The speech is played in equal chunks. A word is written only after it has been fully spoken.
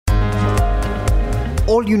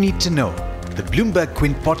all you need to know, the Bloomberg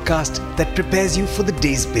Quint podcast that prepares you for the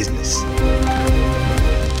day's business.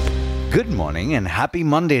 Good morning and happy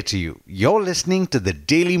Monday to you. You're listening to the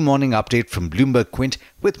daily morning update from Bloomberg Quint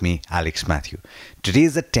with me, Alex Matthew. Today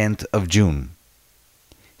is the 10th of June.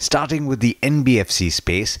 Starting with the NBFC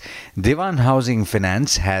space, Dewan Housing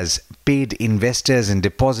Finance has paid investors and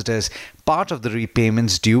depositors part of the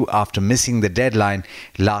repayments due after missing the deadline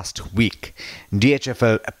last week.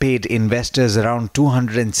 DHFL paid investors around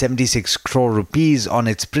 276 crore rupees on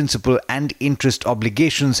its principal and interest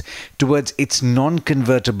obligations towards its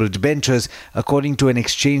non-convertible debentures, according to an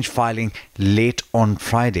exchange filing late on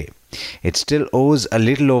Friday. It still owes a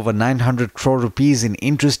little over 900 crore rupees in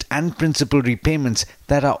interest and principal repayments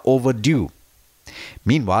that are overdue.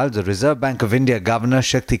 Meanwhile, the Reserve Bank of India Governor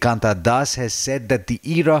Shaktikanta Das has said that the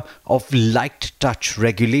era of light touch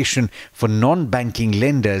regulation for non-banking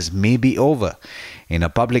lenders may be over. In a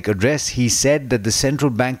public address, he said that the central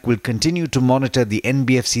bank will continue to monitor the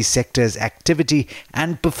NBFC sector's activity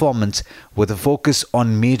and performance with a focus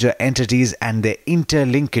on major entities and their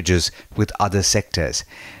interlinkages with other sectors.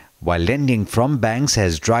 While lending from banks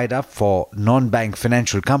has dried up for non-bank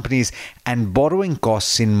financial companies and borrowing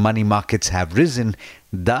costs in money markets have risen,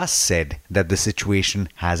 Das said that the situation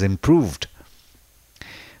has improved.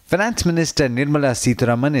 Finance Minister Nirmala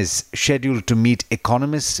Sitharaman is scheduled to meet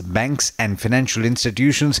economists, banks and financial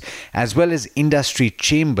institutions as well as industry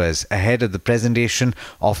chambers ahead of the presentation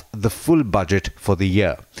of the full budget for the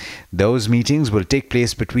year. Those meetings will take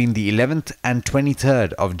place between the 11th and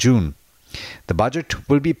 23rd of June. The budget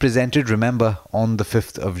will be presented, remember, on the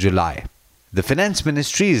 5th of July. The Finance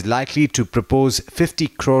Ministry is likely to propose 50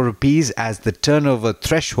 crore rupees as the turnover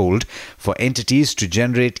threshold for entities to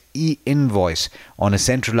generate e-invoice on a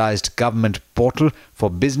centralized government portal for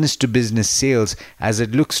business-to-business sales as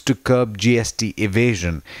it looks to curb GST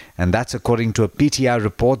evasion. And that's according to a PTI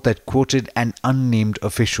report that quoted an unnamed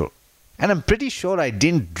official. And I'm pretty sure I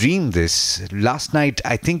didn't dream this. Last night,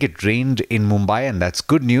 I think it rained in Mumbai, and that's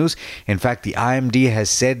good news. In fact, the IMD has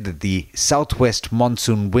said that the southwest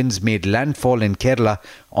monsoon winds made landfall in Kerala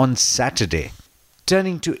on Saturday.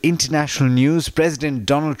 Turning to international news, President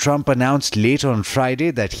Donald Trump announced late on Friday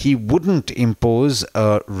that he wouldn't impose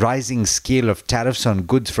a rising scale of tariffs on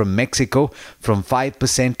goods from Mexico from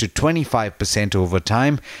 5% to 25% over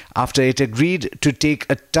time after it agreed to take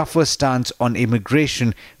a tougher stance on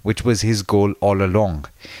immigration, which was his goal all along.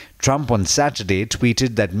 Trump on Saturday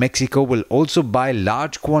tweeted that Mexico will also buy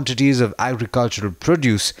large quantities of agricultural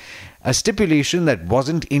produce, a stipulation that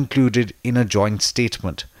wasn't included in a joint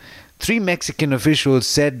statement. 3 Mexican officials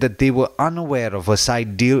said that they were unaware of a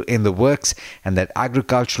side deal in the works and that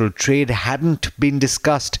agricultural trade hadn't been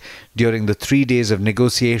discussed during the 3 days of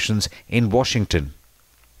negotiations in Washington.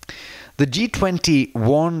 The G20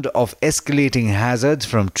 warned of escalating hazards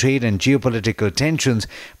from trade and geopolitical tensions,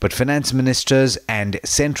 but finance ministers and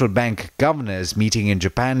central bank governors meeting in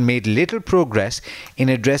Japan made little progress in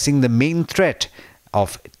addressing the main threat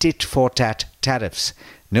of tit-for-tat tariffs,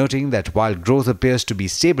 noting that while growth appears to be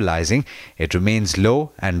stabilizing, it remains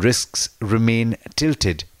low and risks remain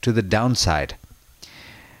tilted to the downside.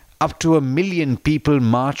 Up to 1 million people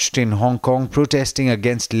marched in Hong Kong protesting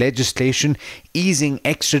against legislation easing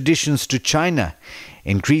extraditions to China,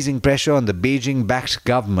 increasing pressure on the Beijing-backed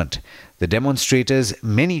government. The demonstrators,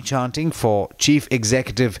 many chanting for Chief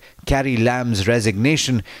Executive Carrie Lam's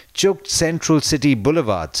resignation, choked central city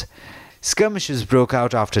boulevards. Skirmishes broke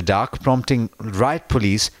out after dark, prompting riot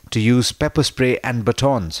police to use pepper spray and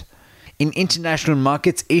batons. In international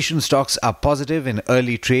markets, Asian stocks are positive in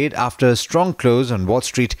early trade after a strong close on Wall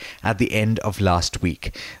Street at the end of last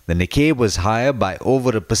week. The Nikkei was higher by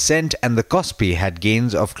over 1% and the Kospi had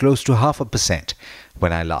gains of close to 0.5%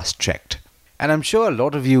 when I last checked. And I'm sure a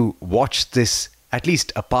lot of you watched this, at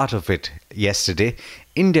least a part of it, yesterday.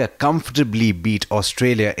 India comfortably beat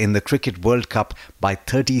Australia in the Cricket World Cup by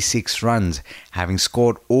 36 runs, having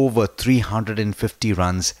scored over 350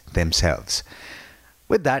 runs themselves.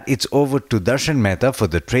 With that, it's over to Darshan Mehta for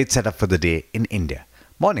the trade setup for the day in India.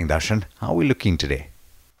 Morning, Darshan. How are we looking today?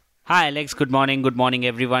 Hi Alex, good morning. Good morning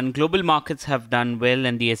everyone. Global markets have done well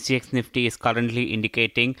and the SGX Nifty is currently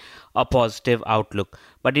indicating a positive outlook.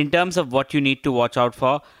 But in terms of what you need to watch out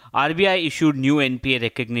for, RBI issued new NPA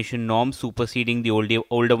recognition norms superseding the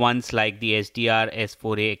older ones like the SDR,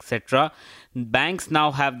 S4A, etc. banks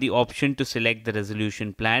now have the option to select the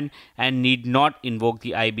resolution plan and need not invoke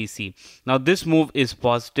the IBC. Now, this move is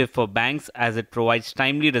positive for banks as it provides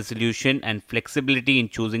timely resolution and flexibility in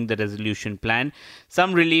choosing the resolution plan.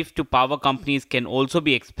 Some relief to power companies can also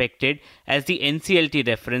be expected as the NCLT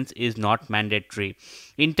reference is not mandatory.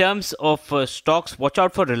 In terms of stocks, watch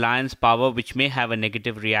out for Reliance Power, which may have a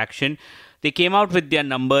negative reaction. They came out with their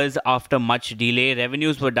numbers after much delay.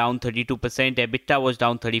 Revenues were down 32%, EBITDA was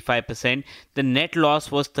down 35%. The net loss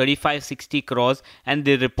was 3560 crores and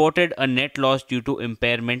they reported a net loss due to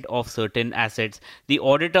impairment of certain assets. The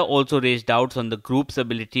auditor also raised doubts on the group's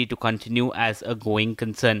ability to continue as a going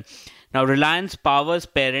concern. Now, Reliance Power's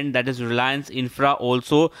parent, that is Reliance Infra,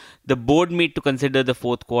 also, the board meet to consider the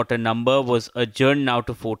fourth quarter number was adjourned now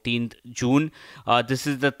to 14th June. This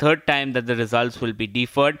is the third time that the results will be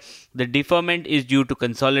deferred. The deferment is due to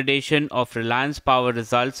consolidation of Reliance Power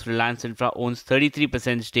results. Reliance Infra owns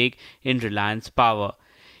 33% stake in Reliance Power.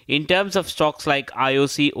 In terms of stocks like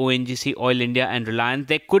IOC, ONGC, Oil India and Reliance,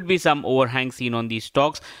 there could be some overhang seen on these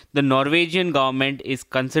stocks. The Norwegian government is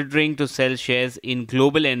considering to sell shares in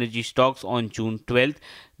global energy stocks on June 12th.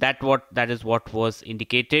 That is what was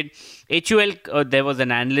indicated. HUL, there was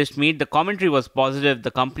an analyst meet. The commentary was positive. The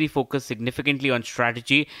company focused significantly on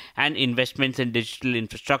strategy and investments in digital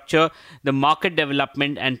infrastructure. The market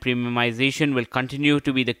development and premiumization will continue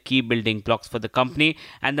to be the key building blocks for the company,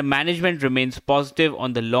 and the management remains positive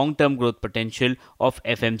on the long-term growth potential of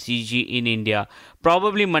FMCG in India.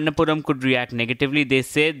 Probably Manappuram could react negatively. They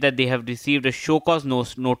said that they have received a show cause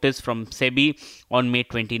notice from SEBI on May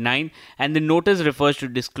 29, and the notice refers to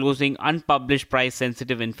disclosing unpublished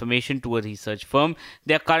price-sensitive information to a research firm.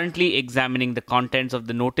 They are currently examining the contents of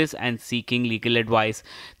the notice and seeking legal advice.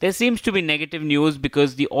 There seems to be negative news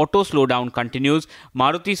because the auto slowdown continues.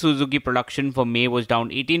 Maruti Suzuki production for May was down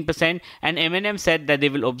 18%, and M&M said that they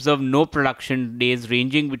will observe no production days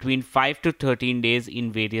ranging between 5 to 13 days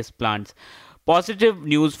in various plants. Positive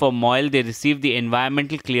news for MOIL, they received the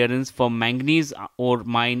environmental clearance for manganese ore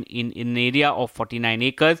mine in an area of 49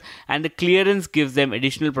 acres, and the clearance gives them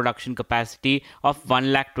additional production capacity of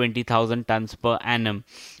 120,000 tons per annum.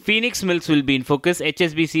 Phoenix Mills will be in focus.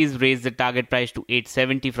 HSBC has raised the target price to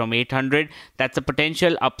 870 from 800. That's a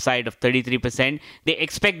potential upside of 33%. They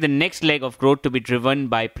expect the next leg of growth to be driven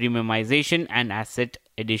by premiumization and asset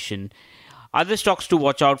addition. Other stocks to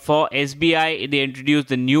watch out for: SBI, they introduced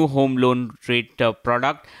the new home loan rate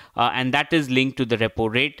product and that is linked to the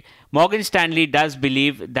repo rate. Morgan Stanley does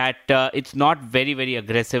believe that it's not very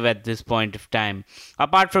aggressive at this point of time.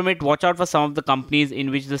 Apart from it, watch out for some of the companies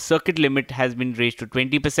in which the circuit limit has been raised to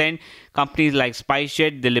 20%. Companies like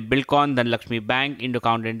SpiceJet, Dilip Bilkon, Dhanlaxmi Bank,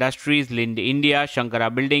 Indocount Industries, Lind India,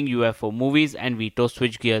 Shankara Building, UFO Movies and Vito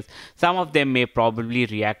Switchgears. Some of them may probably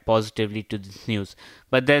react positively to this news.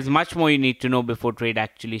 But there's much more you need to know before trade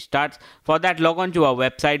actually starts. For that, log on to our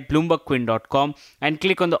website bloombergquint.com and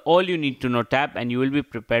click on the All You Need to Know tab and you will be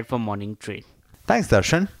prepared for morning trade. Thanks,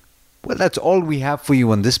 Darshan. Well, that's all we have for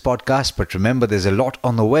you on this podcast, but remember there's a lot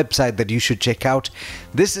on the website that you should check out.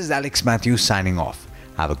 This is Alex Matthews signing off.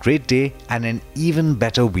 Have a great day and an even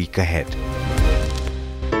better week ahead.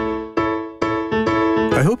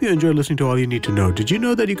 I hope you enjoyed listening to All You Need to Know. Did you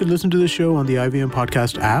know that you could listen to the show on the IVM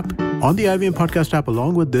Podcast app? On the IVM Podcast app,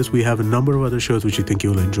 along with this, we have a number of other shows which you think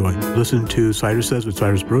you'll enjoy. Listen to Cyrus Says with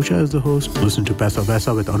Cyrus Brocha as the host. Listen to Paisa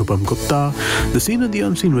Vaisa with Anupam Gupta. The Scene and the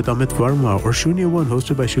Unseen with Amit Verma, or Shunya One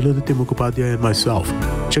hosted by Shiladitya Mukhopadhyay and myself.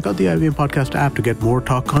 Check out the IVM Podcast app to get more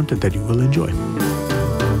talk content that you will enjoy.